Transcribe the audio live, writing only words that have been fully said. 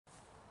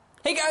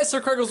Hey guys, Sir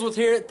Kirklesworth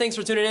here. Thanks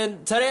for tuning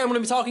in. Today I'm going to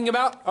be talking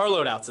about our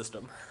loadout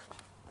system.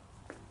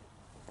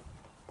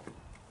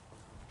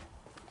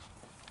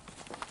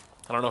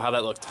 I don't know how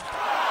that looked.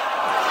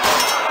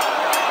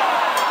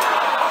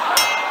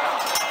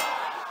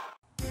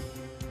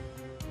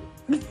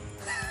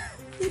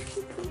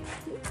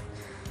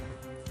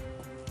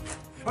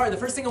 Alright, the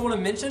first thing I want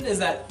to mention is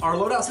that our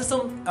loadout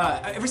system,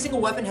 every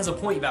single weapon has a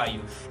point value,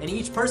 and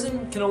each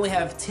person can only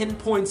have 10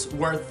 points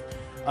worth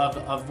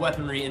of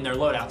weaponry in their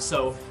loadout.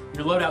 So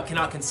your loadout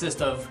cannot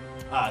consist of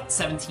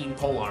 17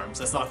 pole arms.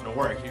 That's not going to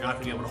work. You're not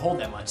going to be able to hold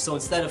that much. So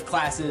instead of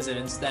classes and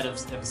instead of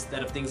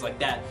things like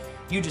that,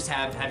 you just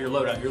have your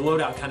loadout. Your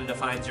loadout kind of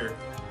defines your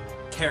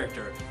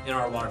character in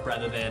our LARP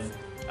rather than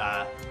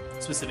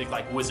specific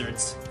like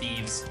wizards,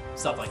 thieves,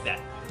 stuff like that.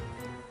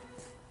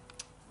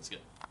 That's good.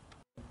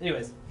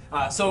 Anyways.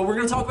 So we're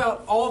going to talk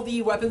about all of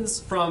the weapons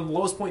from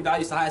lowest point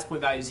values to highest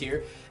point values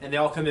here, and they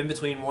all come in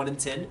between 1 and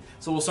 10.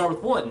 So we'll start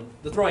with 1,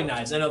 the throwing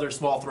knives and other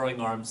small throwing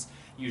arms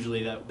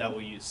usually that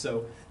we'll use.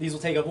 So these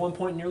will take up 1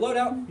 point in your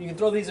loadout. You can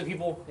throw these at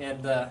people,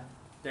 and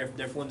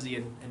they're flimsy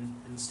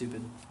and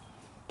stupid.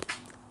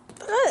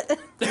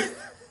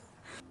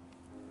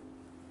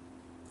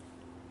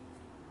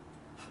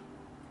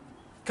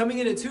 Coming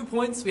in at 2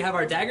 points, we have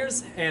our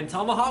daggers and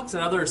tomahawks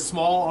and other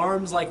small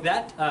arms like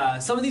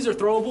that. Some of these are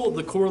throwable.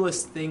 The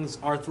coreless things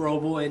are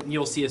throwable, and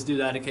you'll see us do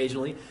that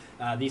occasionally.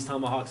 These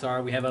tomahawks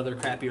are. We have other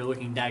crappier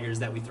looking daggers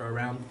that we throw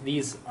around.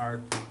 These are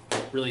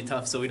really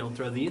tough, so we don't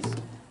throw these.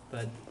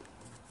 But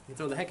we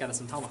throw the heck out of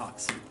some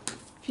tomahawks.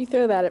 If you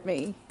throw that at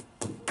me.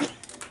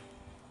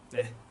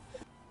 Eh.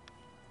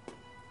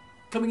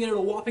 Coming in at a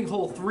whopping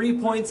whole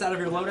 3 points out of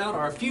your loadout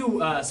are a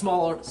few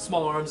small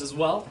arms as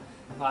well,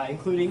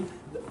 including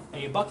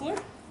a buckler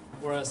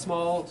or a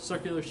small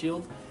circular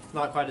shield.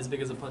 Not quite as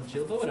big as a punch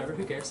shield, but whatever,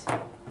 who cares.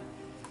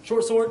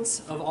 Short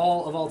swords of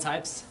all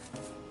types,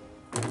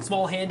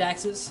 small hand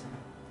axes,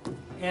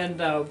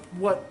 and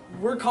what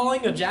we're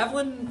calling a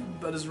javelin,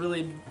 but is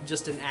really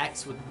just an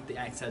axe with the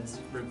axe heads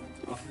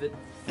ripped off of it.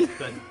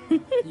 But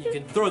you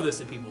can throw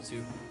this at people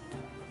too.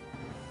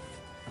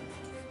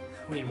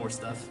 We need more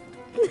stuff.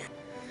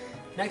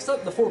 Next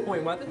up, the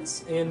 4-point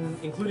weapons,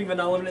 including but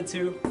not limited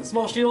to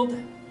small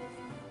shield,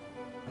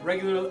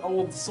 regular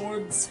old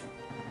swords,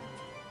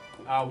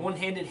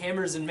 one-handed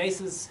hammers and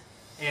maces,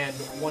 and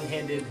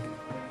one-handed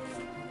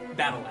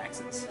battle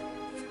axes.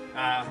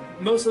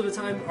 Most of the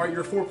time,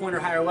 your 4-point or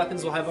higher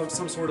weapons will have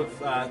some sort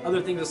of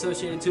other things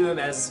associated to them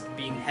as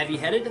being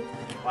heavy-headed,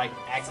 like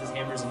axes,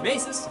 hammers, and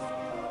maces,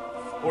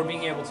 or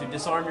being able to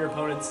disarm your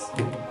opponents,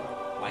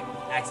 like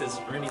axes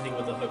or anything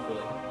with a hook,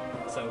 really.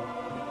 So,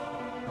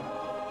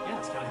 yeah,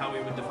 that's kind of how we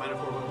would define a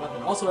 4-point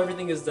weapon. Also,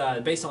 everything is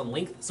based on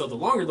length, so the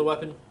longer the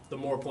weapon, the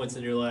more points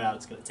in your loadout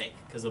it's going to take,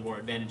 because the more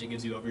advantage it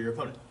gives you over your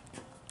opponent.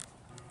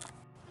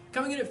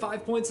 Coming in at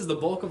 5 points is the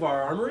bulk of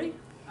our armory.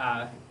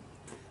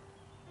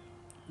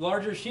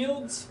 Larger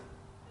shields,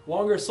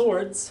 longer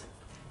swords,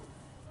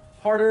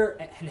 harder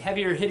and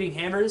heavier hitting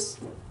hammers,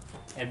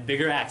 and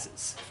bigger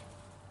axes.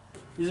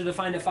 These are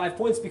defined at 5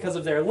 points because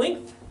of their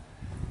length,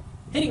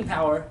 hitting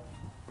power,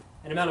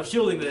 and amount of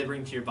shielding that they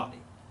bring to your body.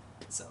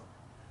 So,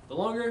 the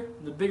longer,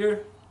 the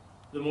bigger,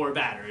 the more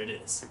badder it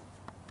is.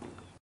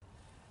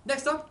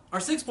 Next up, our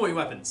 6-point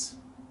weapons,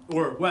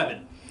 or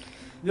weapon.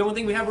 The only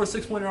thing we have for a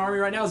 6-point army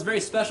right now is very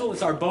special.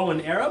 It's our bow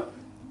and arrow.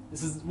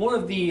 This is one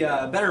of the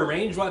better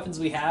ranged weapons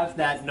we have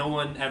that no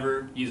one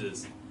ever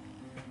uses.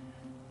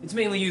 It's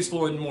mainly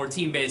useful in more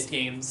team-based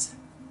games,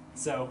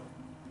 so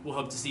we'll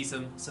hope to see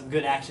some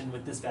good action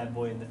with this bad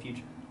boy in the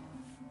future.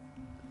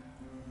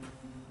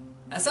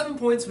 At 7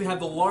 points, we have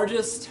the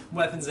largest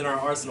weapons in our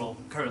arsenal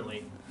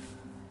currently.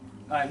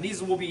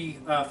 These will be,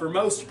 for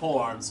most pole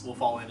arms, will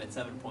fall in at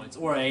 7 points,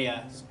 or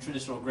a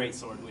traditional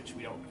greatsword, which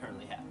we don't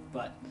currently have.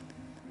 But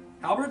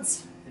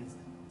halberds, and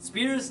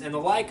spears, and the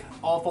like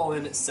all fall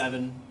in at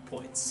 7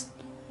 points.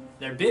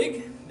 They're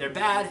big, they're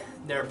bad,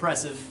 they're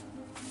oppressive,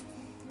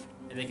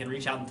 and they can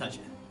reach out and touch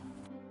you.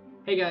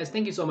 Hey guys,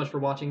 thank you so much for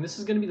watching. This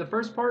is going to be the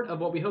first part of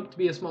what we hope to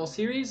be a small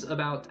series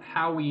about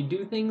how we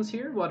do things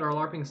here, what our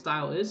LARPing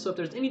style is. So if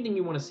there's anything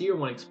you want to see or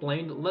want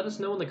explained, let us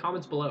know in the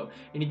comments below.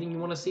 Anything you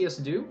want to see us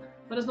do,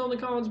 let us know in the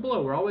comments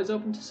below. We're always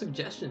open to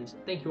suggestions.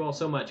 Thank you all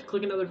so much.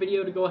 Click another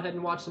video to go ahead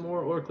and watch some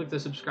more, or click the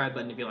subscribe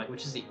button if you like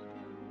what you see.